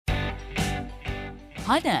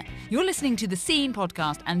Hi there, you're listening to the Scene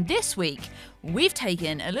podcast, and this week we've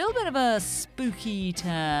taken a little bit of a spooky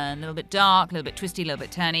turn, a little bit dark, a little bit twisty, a little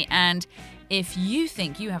bit turny, and if you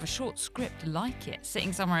think you have a short script like it,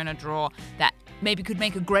 sitting somewhere in a drawer that maybe could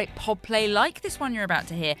make a great pod play like this one you're about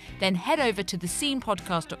to hear, then head over to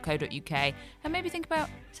thescenepodcast.co.uk and maybe think about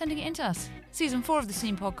sending it in to us. Season 4 of the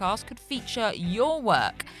Scene podcast could feature your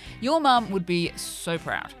work. Your mum would be so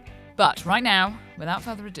proud. But right now, without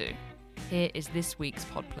further ado, here is this week's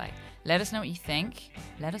pod play. Let us know what you think.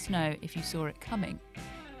 Let us know if you saw it coming.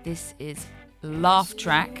 This is Laugh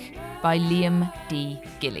Track by Liam D.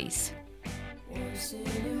 Gillies.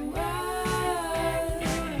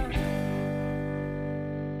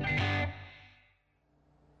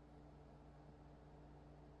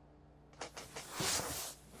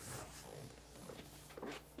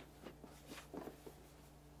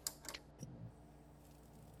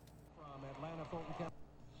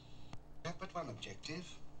 But one objective.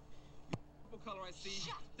 Color I see.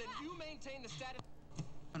 Then you maintain the status.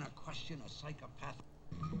 And a question a psychopath.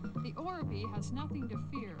 The Orby has nothing to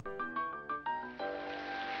fear.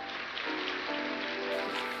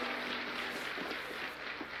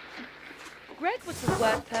 Greg was the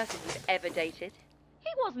worst person you'd ever dated. He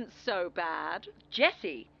wasn't so bad.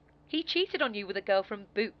 Jesse, he cheated on you with a girl from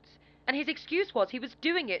Boots, and his excuse was he was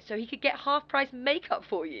doing it so he could get half-price makeup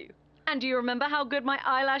for you. And do you remember how good my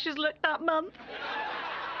eyelashes looked that month?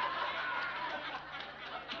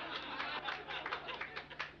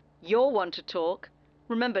 You're one to talk.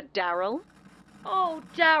 Remember Daryl? Oh,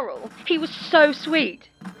 Daryl, he was so sweet.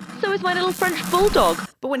 So is my little French bulldog.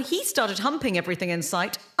 But when he started humping everything in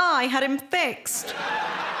sight, I had him fixed.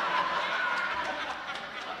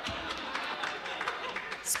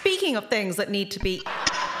 Speaking of things that need to be...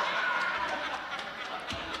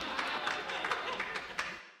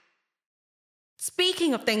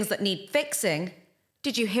 Speaking of things that need fixing,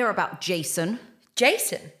 did you hear about Jason?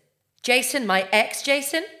 Jason? Jason, my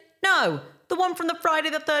ex-Jason? No, the one from the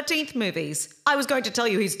Friday the 13th movies. I was going to tell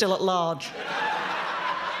you he's still at large.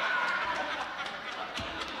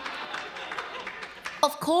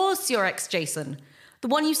 Of course, your ex-Jason. The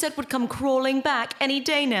one you said would come crawling back any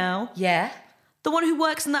day now. Yeah? The one who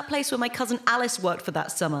works in that place where my cousin Alice worked for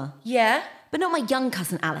that summer. Yeah? But not my young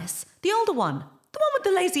cousin Alice. The older one. The one with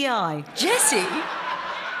the lazy eye. Jessie?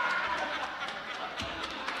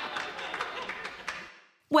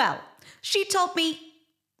 Well, she told me...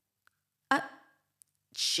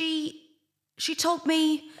 She told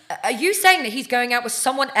me... Are you saying that he's going out with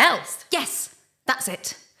someone else? Yes, that's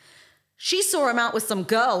it. She saw him out with some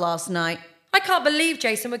girl last night. I can't believe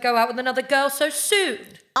Jason would go out with another girl so soon.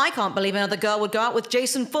 I can't believe another girl would go out with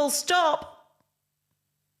Jason full stop.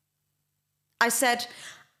 I said,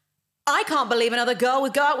 I can't believe another girl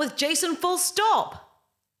would go out with Jason full stop.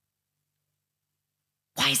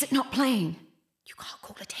 Why is it not playing? You can't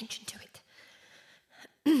call attention to it.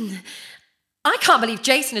 I can't believe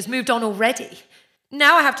Jason has moved on already.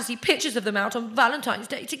 Now I have to see pictures of them out on Valentine's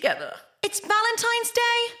Day together. It's Valentine's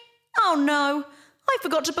Day? Oh no, I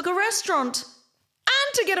forgot to book a restaurant.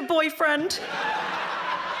 And to get a boyfriend.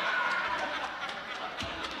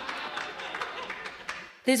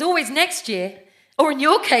 There's always next year. Or in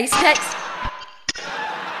your case, next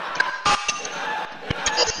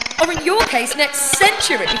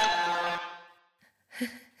century.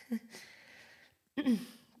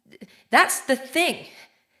 That's the thing.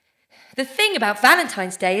 The thing about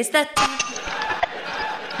Valentine's Day is that...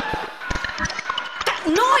 That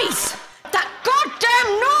noise! That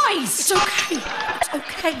goddamn noise! It's okay. It's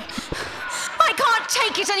okay. I can't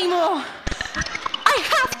take it anymore. I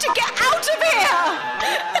have to get out of here!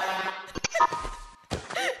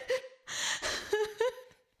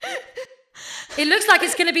 It looks like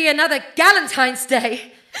it's going to be another Galentine's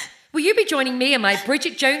Day. Will you be joining me and my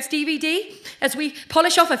Bridget Jones DVD as we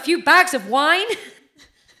polish off a few bags of wine?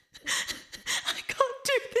 I can't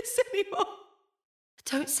do this anymore.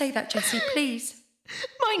 Don't say that, Jessie, please.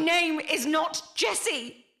 My name is not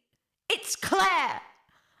Jessie. It's Claire.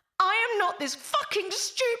 I am not this fucking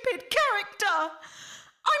stupid character.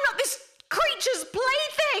 I'm not this creature's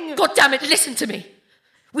plaything. God damn it, listen to me.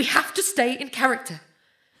 We have to stay in character.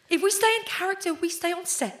 If we stay in character, we stay on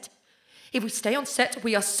set. If we stay on set,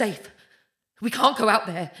 we are safe. We can't go out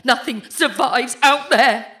there. Nothing survives out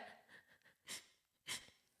there.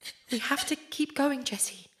 We have to keep going,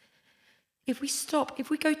 Jessie. If we stop, if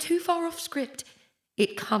we go too far off script,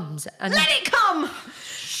 it comes and... Let it come!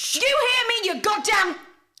 You hear me, you goddamn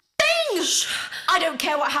thing! I don't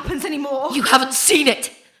care what happens anymore. You haven't seen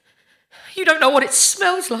it. You don't know what it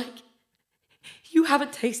smells like. You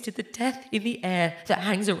haven't tasted the death in the air that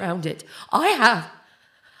hangs around it. I have.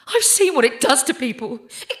 I've seen what it does to people.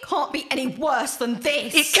 It can't be any worse than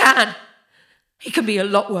this. It can. It can be a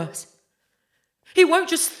lot worse. It won't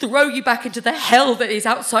just throw you back into the hell that is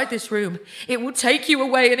outside this room. It will take you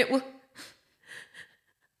away and it will...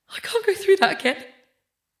 I can't go through that again.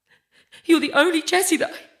 You're the only Jessie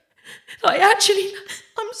that I actually...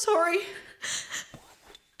 I'm sorry.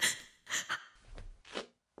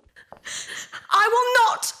 I will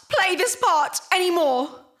not play this part anymore.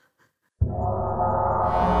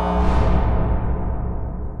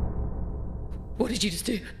 What did you just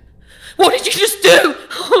do? What did you just do?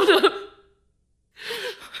 Oh no.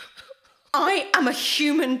 I am a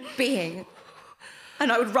human being,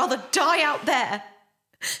 and I would rather die out there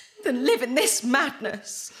than live in this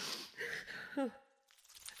madness.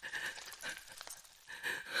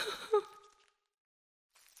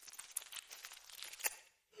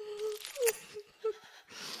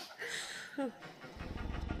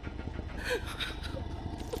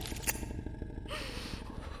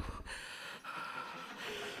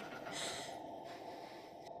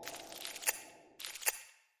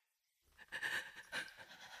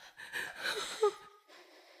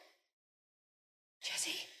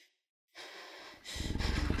 Jessie.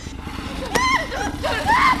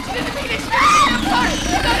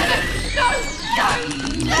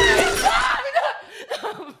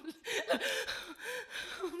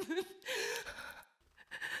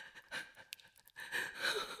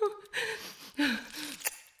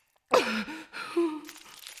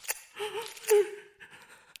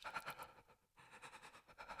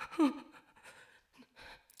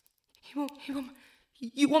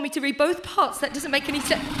 You want me to read both parts? That doesn't make any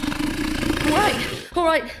sense. All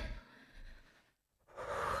right.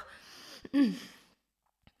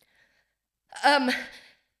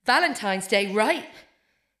 Valentine's Day, right?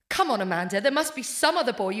 Come on, Amanda, there must be some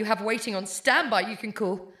other boy you have waiting on standby you can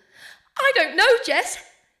call. I don't know, Jess.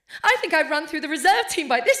 I think I've run through the reserve team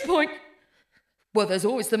by this point. Well, there's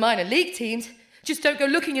always the minor league teams. Just don't go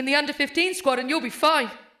looking in the under-15 squad and you'll be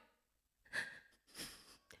fine.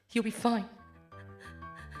 You'll be fine.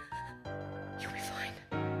 You'll be fine.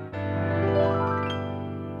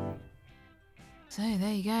 So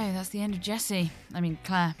there you go. That's the end of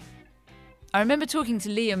Claire. I remember talking to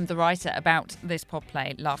Liam, the writer, about this pod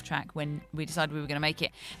play, Laugh Track, when we decided we were going to make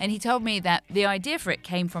it. And he told me that the idea for it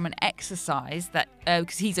came from an exercise that,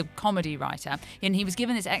 because he's a comedy writer, and he was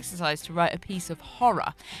given this exercise to write a piece of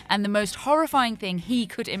horror. And the most horrifying thing he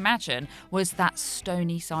could imagine was that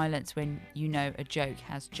stony silence when you know a joke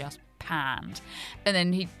has just panned. And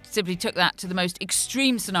then he simply took that to the most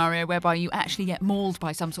extreme scenario whereby you actually get mauled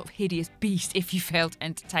by some sort of hideous beast if you fail to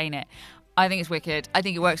entertain it. I think it's wicked. I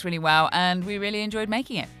think it works really well, and we really enjoyed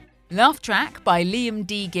making it. Laugh Track by Liam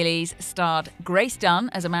D. Gillies starred Grace Dunn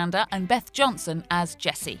as Amanda and Beth Johnson as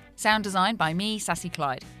Jessie. Sound design by me, Sassy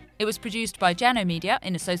Clyde. It was produced by Jano Media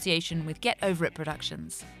in association with Get Over It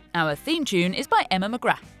Productions. Our theme tune is by Emma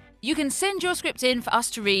McGrath. You can send your script in for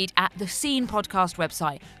us to read at the Scene Podcast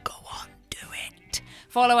website. Go on, do it.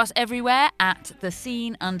 Follow us everywhere at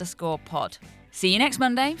 @thescene_pod. See you next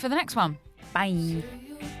Monday for the next one. Bye.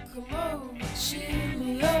 Come on,